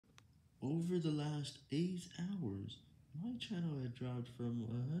Over the last 8 hours, my channel had dropped from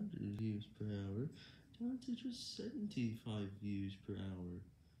 100 views per hour down to just 75 views per hour,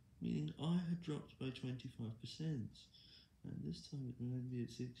 meaning I had dropped by 25%, and this time it will be at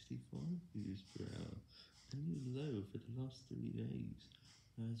 65 views per hour, a new low for the last 3 days,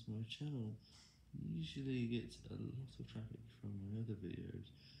 as my channel usually gets a lot of traffic from my other videos.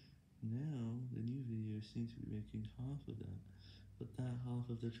 Now, the new videos seem to be making half of that, but that half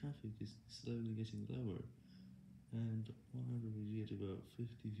of the traffic is slowly getting lower, and on average we get about 50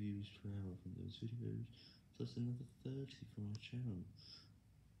 views per hour from those videos, plus another 30 from my channel.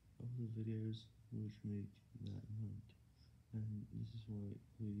 Other videos which make that amount, and this is why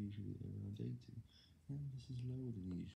we're usually around 80, and this is lower than usual.